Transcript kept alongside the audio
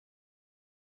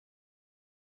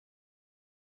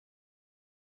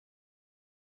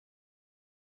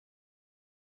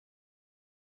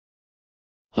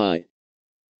Hi.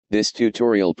 This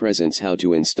tutorial presents how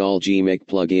to install GMIC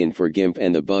plugin for GIMP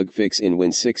and the bug fix in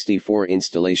win64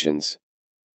 installations.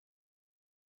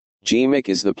 GMIC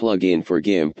is the plugin for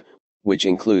GIMP, which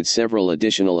includes several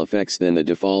additional effects than the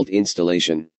default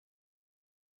installation.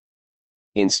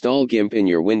 Install GIMP in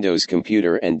your Windows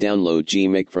computer and download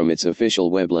GMIC from its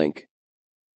official web link.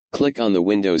 Click on the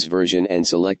Windows version and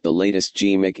select the latest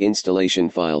GMIC installation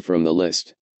file from the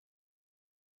list.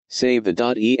 Save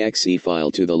the .exe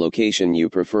file to the location you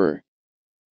prefer.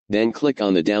 Then click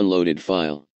on the downloaded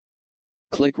file.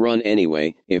 Click Run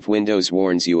anyway, if Windows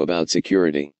warns you about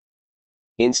security.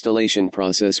 Installation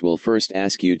process will first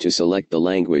ask you to select the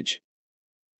language.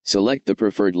 Select the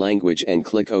preferred language and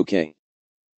click OK.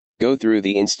 Go through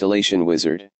the installation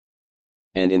wizard.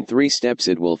 And in 3 steps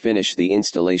it will finish the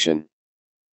installation.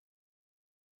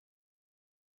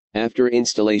 After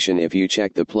installation, if you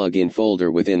check the plugin folder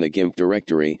within the GIMP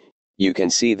directory, you can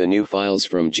see the new files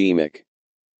from GMIC.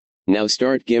 Now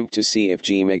start GIMP to see if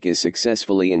GMIC is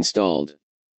successfully installed.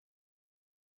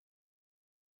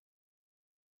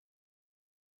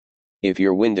 If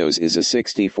your Windows is a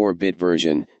 64-bit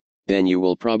version, then you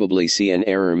will probably see an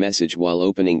error message while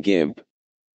opening GIMP.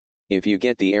 If you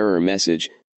get the error message,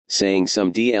 saying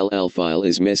some DLL file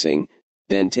is missing,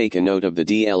 then take a note of the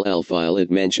DLL file it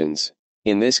mentions.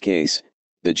 In this case,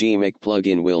 the GMIC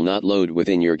plugin will not load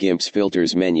within your GIMP's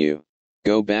filters menu.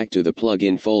 Go back to the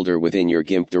plugin folder within your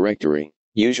GIMP directory,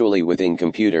 usually within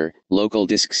Computer, Local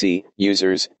Disk C,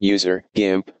 Users, User,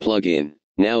 GIMP, Plugin.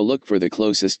 Now look for the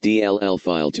closest DLL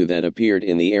file to that appeared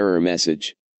in the error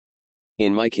message.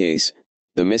 In my case,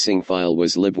 the missing file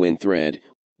was libwinthread,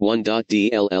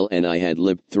 1.dll and I had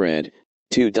libthread,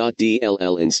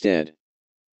 2.dll instead.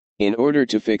 In order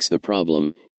to fix the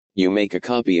problem, you make a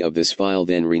copy of this file,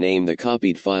 then rename the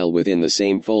copied file within the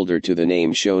same folder to the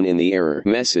name shown in the error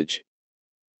message.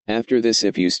 After this,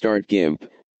 if you start GIMP,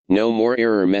 no more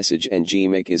error message and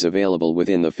GMIC is available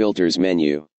within the filters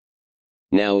menu.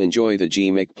 Now enjoy the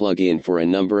GMIC plugin for a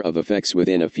number of effects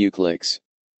within a few clicks.